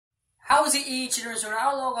How's it each and every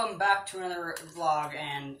welcome back to another vlog,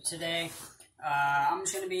 and today I'm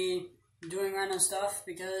just gonna be doing random stuff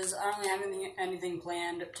because I don't really have anything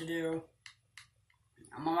planned to do.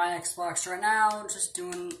 I'm on my Xbox right now, just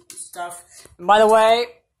doing stuff. And by the way,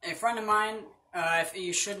 a friend of mine, if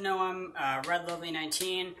you should know him, Red Lovely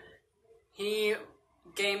 19, he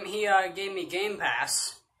gave me Game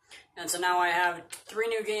Pass, and so now I have 3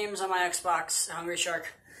 new games on my Xbox: Hungry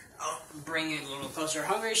Shark. I'll bring it a little closer.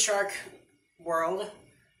 Hungry Shark World,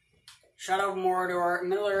 Shadow of Mordor,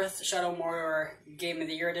 Middle Earth, Shadow of Mordor, Game of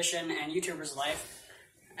the Year Edition, and YouTuber's Life.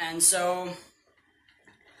 And so,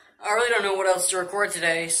 I really don't know what else to record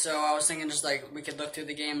today, so I was thinking just like we could look through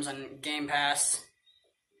the games on Game Pass.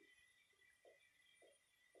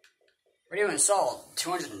 What do you install?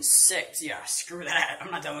 206. Yeah, screw that.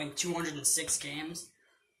 I'm not downloading 206 games.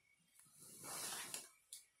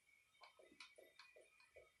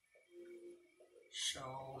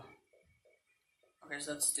 Show. Okay,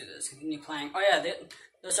 so let's do this. Continue playing. Oh yeah,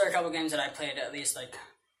 those are a couple games that I played at least like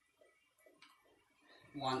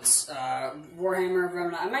once. Warhammer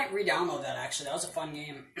Remnant. I might re-download that actually. That was a fun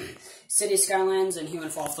game. City Skylines and Human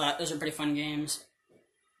Fall Flat. Those are pretty fun games.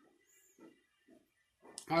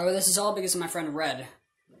 Oh, this is all because of my friend Red.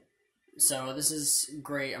 So this is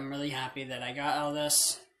great. I'm really happy that I got all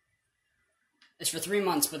this. It's for 3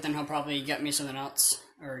 months, but then he'll probably get me something else,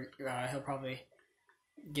 or he'll probably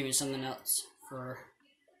give me something else for...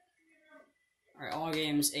 Alright, all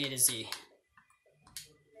games A to Z.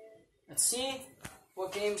 Let's see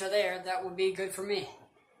what games are there that would be good for me.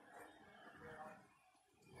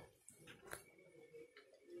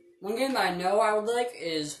 One game that I know I would like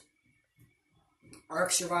is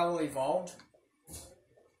Ark Survival Evolved.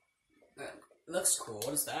 It looks cool.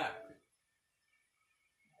 What is that?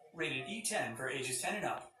 Rated E10 for ages 10 and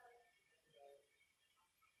up.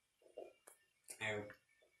 I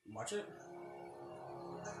watch it.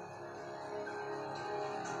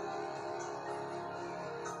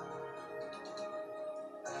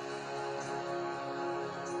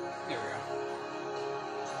 There we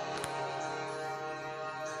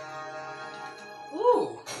go.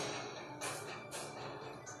 Ooh!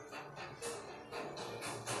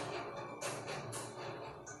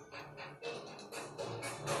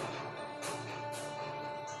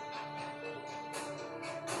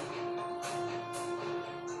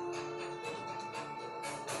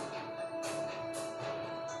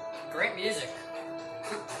 Great music.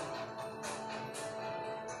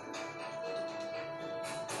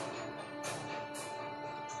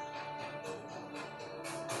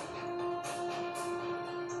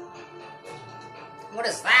 What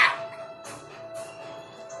is that?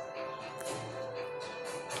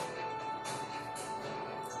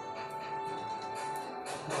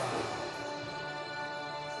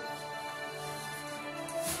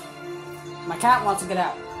 My cat wants to get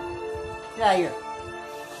out. Get out of here.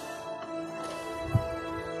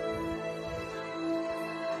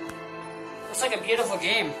 It's like a beautiful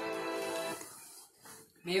game.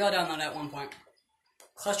 Maybe I'll download it at one point.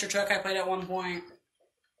 Cluster Truck I played at one point.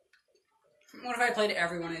 What if I played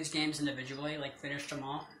every one of these games individually, like finished them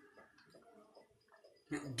all?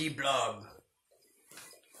 D-Blog.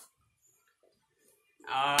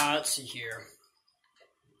 Let's see here.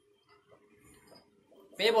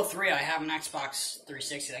 Fable 3 I have an Xbox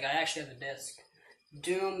 360, like I actually have the disc.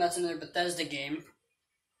 Doom, that's another Bethesda game.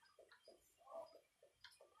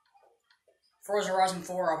 Forza Horizon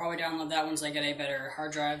 4, I'll probably download that once I get a better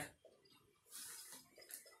hard drive.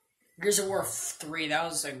 Gears of War 3, that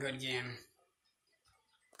was a good game.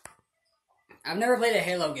 I've never played a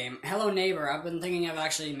Halo game. Hello Neighbor, I've been thinking of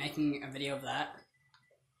actually making a video of that.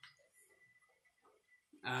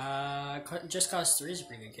 Just Cause 3 is a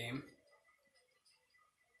pretty good game.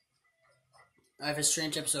 Life is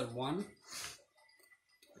Strange Episode 1.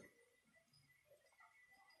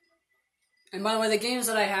 And by the way, the games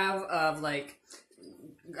that I have of like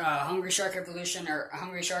Hungry Shark Evolution or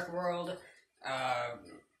Hungry Shark World,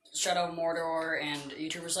 Shadow of Mordor, and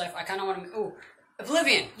YouTuber's Life, I kind of want to... Ooh,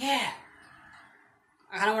 Oblivion! Yeah!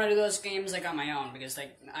 I kind of want to do those games like on my own because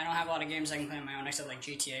like I don't have a lot of games I can play on my own except like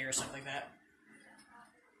GTA or stuff like that.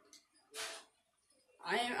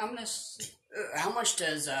 I'm gonna... how much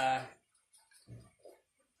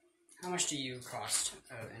do you cost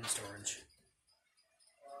in storage?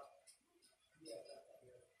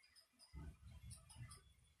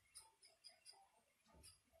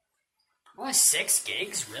 Only 6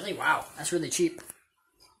 gigs? Really? Wow. That's really cheap.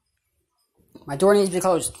 My door needs to be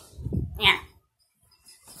closed. Yeah.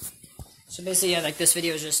 So basically, yeah, like this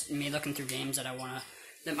video is just me looking through games that I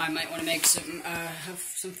might want to make some, have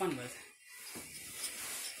some fun with.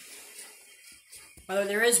 Although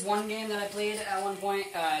there is one game that I played at one point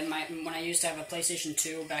when I used to have a PlayStation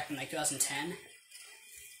 2 back in like 2010.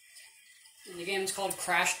 And the game is called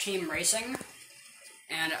Crash Team Racing,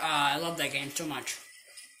 and I love that game so much.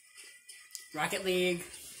 Rocket League,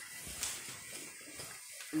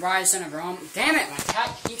 Rise Son of Rome. Damn it, my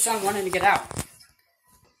cat keeps on wanting to get out.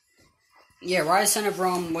 Yeah, Rise Son of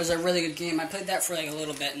Rome was a really good game. I played that for like a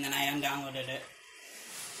little bit, and then I undownloaded it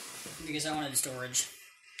because I wanted storage.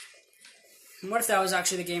 What if that was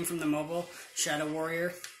actually the game from the mobile, Shadow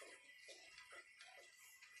Warrior?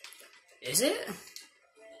 Is it?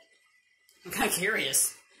 I'm kind of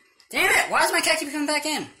curious. Damn it! Why does my cat keep coming back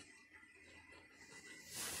in?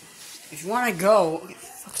 If you want to go... Okay,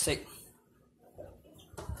 for fuck's sake.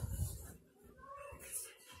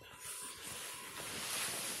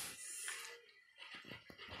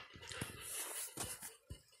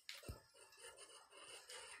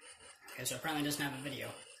 Okay, so apparently it doesn't have a video.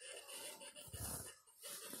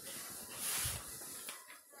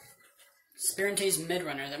 Spirinte's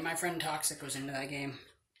Midrunner, that my friend Toxic was into that game.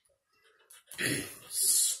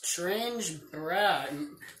 Strange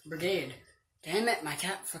Brigade. Damn it, my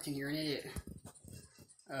cat, fucking, you're an idiot.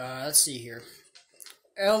 Let's see here.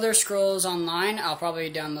 Elder Scrolls Online, I'll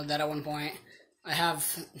probably download that at one point. I have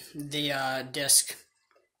the disc.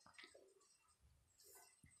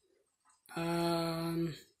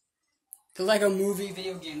 The Lego Movie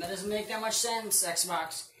video game. That doesn't make that much sense,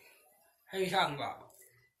 Xbox. What are you talking about?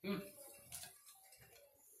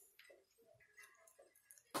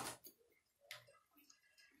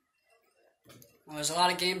 Well, there's a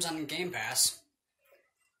lot of games on Game Pass.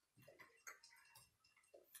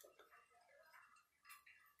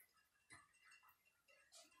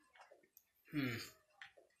 Ooh,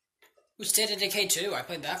 State of Decay 2. I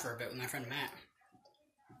played that for a bit with my friend Matt.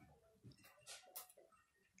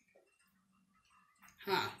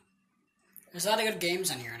 Huh. There's a lot of good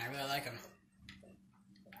games on here, and I really like them.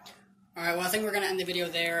 Alright, well, I think we're going to end the video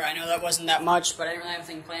there. I know that wasn't that much, but I didn't really have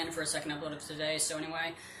anything planned for a second upload of today. So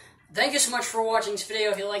anyway, thank you so much for watching this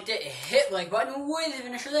video. If you liked it, hit the like button with it,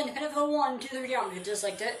 and then hit it for the 1, 2, 3 down. If you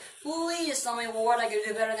disliked it, please tell me what I could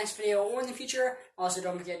do better next video or in the future. Also,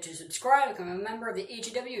 don't forget to subscribe, become a member of the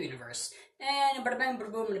AHCW universe. And bada bang,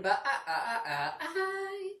 bada boom, bada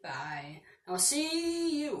bye. I'll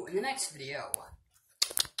see you in the next video.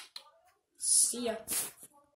 See ya.